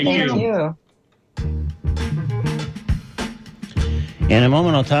 Thank you. In a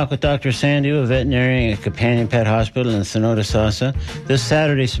moment, I'll talk with Dr. Sandhu, a veterinarian at Companion Pet Hospital in Thanota Sasa. This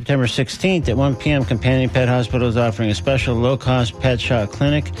Saturday, September 16th at 1 p.m., Companion Pet Hospital is offering a special low-cost pet shot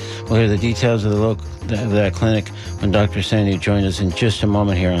clinic. We'll hear the details of that clinic when Dr. Sandhu joins us in just a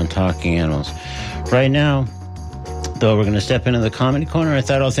moment here on Talking Animals. Right now, though, we're going to step into the comedy corner. I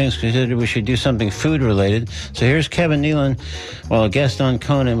thought, all things considered, we should do something food-related. So here's Kevin Nealon, a guest on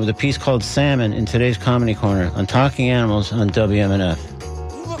Conan, with a piece called Salmon in today's comedy corner on Talking Animals on WMNF.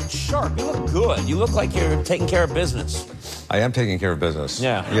 You look sharp. You look good. You look like you're taking care of business. I am taking care of business.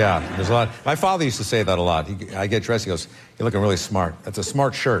 Yeah. Yeah, there's a lot. My father used to say that a lot. I get dressed, he goes, "You're looking really smart. That's a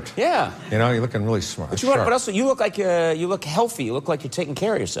smart shirt." Yeah. You know, you're looking really smart. But also, you look like you look healthy. You look like you're taking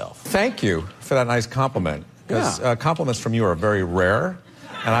care of yourself. Thank you for that nice compliment. Because compliments from you are very rare,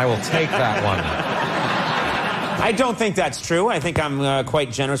 and I will take that one. I don't think that's true. I think I'm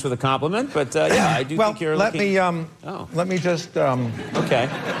quite generous with a compliment, but I do think you're looking... Let me just... Okay.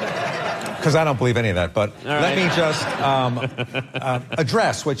 Because I don't believe any of that, but right. Let me just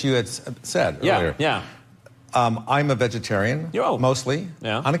address what you had said earlier. Yeah. I'm a vegetarian, mostly.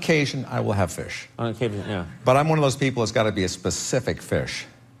 Yeah. On occasion, I will have fish. On occasion, yeah. But I'm one of those people that's got to be a specific fish.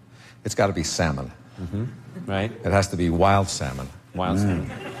 It's got to be salmon. Mm-hmm. Right. It has to be wild salmon. Wild salmon.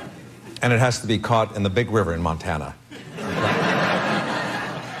 And it has to be caught in the big river in Montana.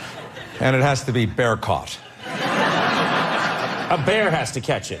 And it has to be bear caught. A bear has to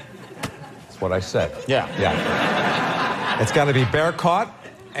catch it. That's what I said. Yeah. It's got to be bear caught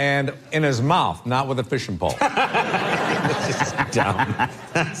and in his mouth, not with a fishing pole. That's just dumb.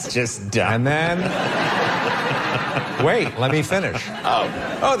 That's just dumb. And then... Wait, let me finish.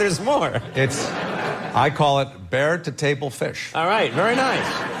 Oh, there's more. I call it bear-to-table fish. All right, very nice.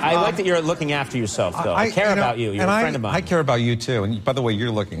 I like that you're looking after yourself, though. I care about you. You're a friend of mine. I care about you, too. And by the way,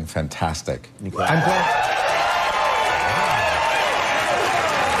 you're looking fantastic. I'm glad.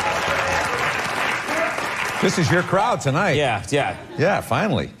 This is your crowd tonight. Yeah. Yeah,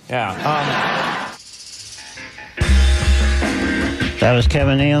 finally. Yeah. That was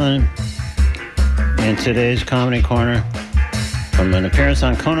Kevin Nealon in today's Comedy Corner from an appearance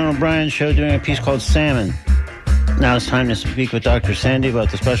on Conan O'Brien's show doing a piece called Salmon. Now it's time to speak with Dr. Sandhu about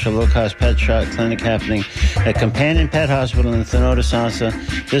the special low-cost pet shot clinic happening at Companion Pet Hospital in Thanota Sasa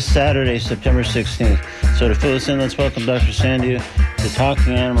this Saturday, September 16th. So to fill us in, let's welcome Dr. Sandhu to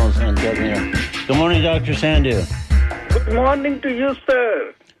Talking Animals on WMNF. Good morning, Dr. Sandhu. Good morning to you,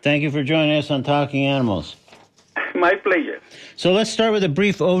 sir. Thank you for joining us on Talking Animals. My pleasure. So let's start with a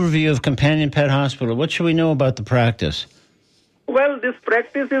brief overview of Companion Pet Hospital. What should we know about the practice? Well, this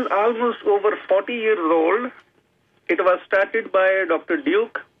practice is almost over 40 years old. It was started by Dr.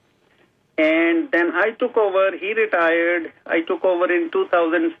 Duke, and then I took over. He retired. I took over in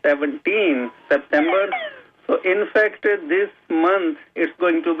 2017, September. So, in fact, this month it's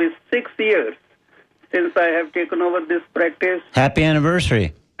going to be 6 years since I have taken over this practice. Happy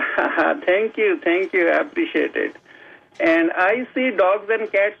anniversary. Thank you. I appreciate it. And I see dogs and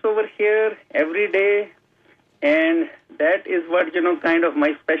cats over here every day, and that is what, kind of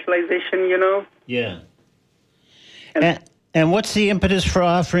my specialization, Yeah. And what's the impetus for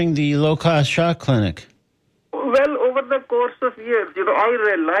offering the low-cost shot clinic? Well, over the course of years, I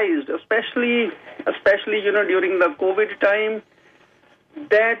realized, especially during the COVID time,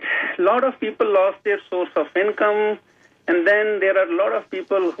 that a lot of people lost their source of income, and then there are a lot of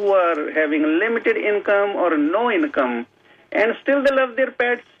people who are having limited income or no income, and still they love their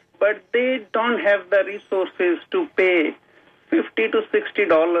pets, but they don't have the resources to pay $50 to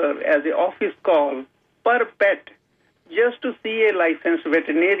 $60 as an office call per pet just to see a licensed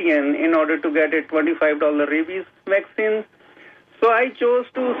veterinarian in order to get a $25 rabies vaccine. So I chose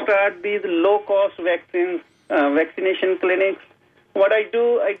to start these low-cost vaccination clinics. What I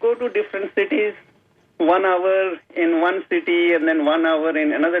do, I go to different cities, 1 hour in one city and then 1 hour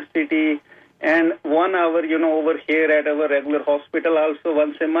in another city, and 1 hour, over here at our regular hospital also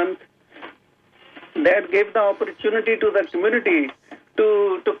once a month. That gave the opportunity to the community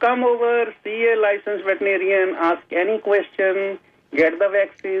to come over, see a licensed veterinarian, ask any question, get the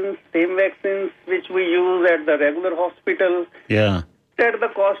vaccines, same vaccines which we use at the regular hospital. Yeah. At the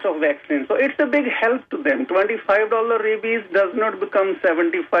cost of vaccine. So it's a big help to them. $25 rabies does not become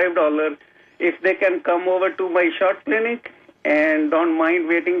 $75 if they can come over to my shot clinic and don't mind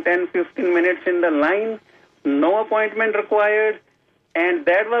waiting 10-15 minutes in the line. No appointment required. And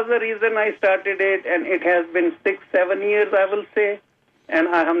that was the reason I started it. And it has been 6-7 years, I will say. And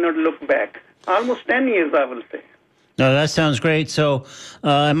I have not looked back. Almost 10 years, I will say. No, that sounds great. So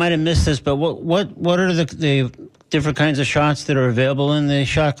I might have missed this, but what are the different kinds of shots that are available in the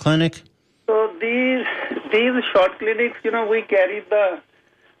shot clinic? So these shot clinics, we carry the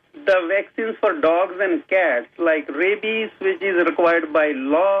vaccines for dogs and cats, like rabies, which is required by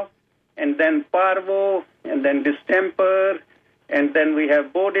law, and then parvo, and then distemper, and then we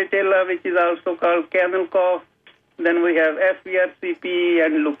have Bordetella, which is also called kennel cough. Then we have FVRCP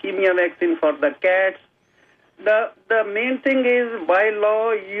and leukemia vaccine for the cats. The main thing is, by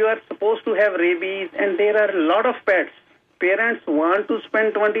law, you are supposed to have rabies, and there are a lot of pets. Parents want to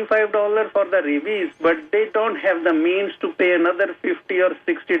spend $25 for the rabies, but they don't have the means to pay another $50 or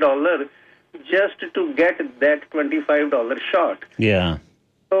 $60 just to get that $25 shot. Yeah.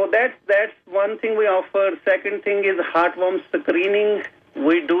 So that's one thing we offer. Second thing is heartworm screening.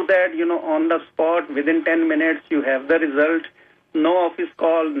 We do that, on the spot. Within 10 minutes, you have the result. No office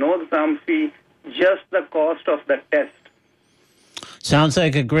call, no exam fee. Just the cost of the test. Sounds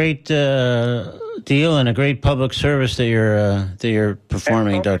like a great deal and a great public service that you're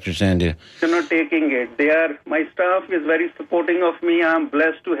performing, Dr. Sandhu. Taking it. My staff is very supporting of me. I'm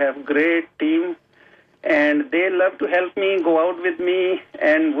blessed to have great team, and they love to help me, go out with me,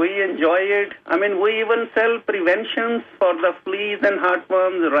 and we enjoy it. I mean, we even sell preventions for the fleas and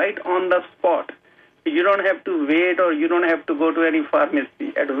heartworms right on the spot. You don't have to wait, or you don't have to go to any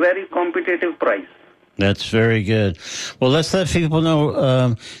pharmacy at a very competitive price. That's very good. Well, let's let people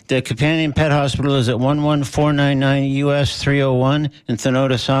know the Companion Pet Hospital is at 11499 US 301 in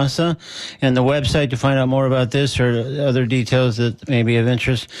Thinota, Sasa. And the website to find out more about this or other details that may be of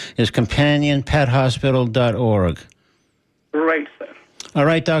interest is companionpethospital.org. Right, sir. All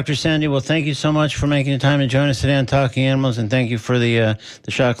right, Dr. Sandhu. Well, thank you so much for making the time to join us today on Talking Animals, and thank you for the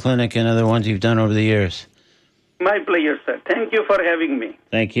shot clinic and other ones you've done over the years. My pleasure, sir. Thank you for having me.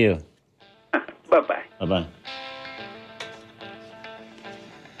 Thank you. Bye-bye. Bye-bye.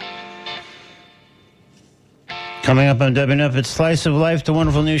 Coming up on WNF, it's Slice of Life, the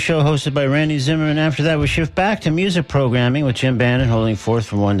wonderful new show hosted by Randy Zimmerman. After that, we shift back to music programming with Jim Bannon holding forth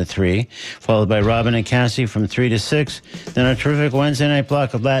from 1 to 3, followed by Robin and Cassie from 3 to 6. Then our terrific Wednesday night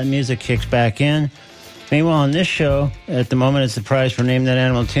block of Latin music kicks back in. Meanwhile, on this show, at the moment, it's the prize for Name That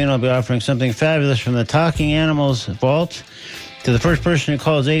Animal Tune. I'll be offering something fabulous from the Talking Animals Vault to the first person who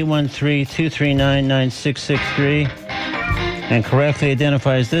calls 813-239-9663 and correctly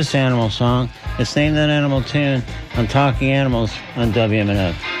identifies this animal song. It's Name That Animal Tune on Talking Animals on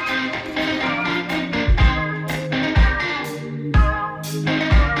WMNF.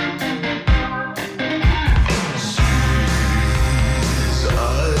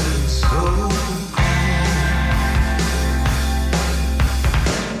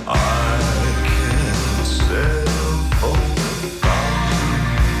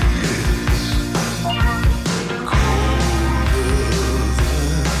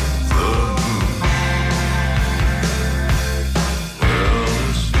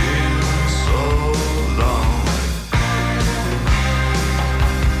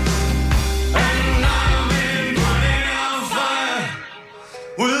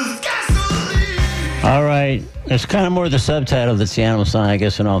 All right. It's kind of more the subtitle that's the animal song, I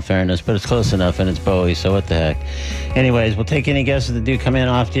guess, in all fairness, but it's close enough, and it's Bowie, so what the heck. Anyways, we'll take any guesses that do come in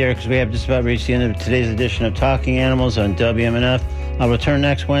off the air, because we have just about reached the end of today's edition of Talking Animals on WMNF. I'll return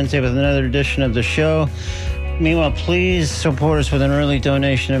next Wednesday with another edition of the show. Meanwhile, please support us with an early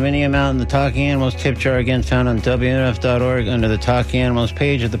donation of any amount in the Talking Animals tip jar, again found on WMNF.org under the Talking Animals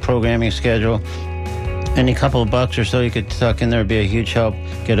page of the programming schedule. Any couple of bucks or so you could tuck in there would be a huge help,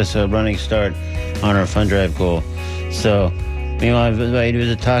 get us a running start on our fund drive goal. So, meanwhile, I invite you to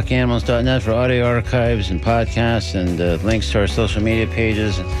visit talkanimals.net for audio archives and podcasts and links to our social media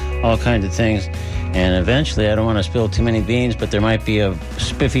pages and all kinds of things. And eventually, I don't want to spill too many beans, but there might be a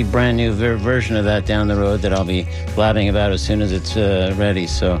spiffy brand new version of that down the road that I'll be blabbing about as soon as it's ready.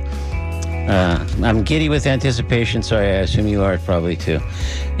 So I'm giddy with anticipation. Sorry, I assume you are probably too.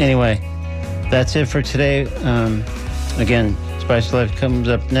 Anyway, that's it for today. Again, Spice of Life comes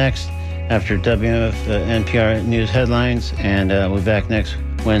up next after WMF NPR News headlines, and we'll be back next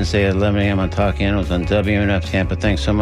Wednesday at 11 a.m. on Talking Animals on WMNF Tampa. Thanks so much.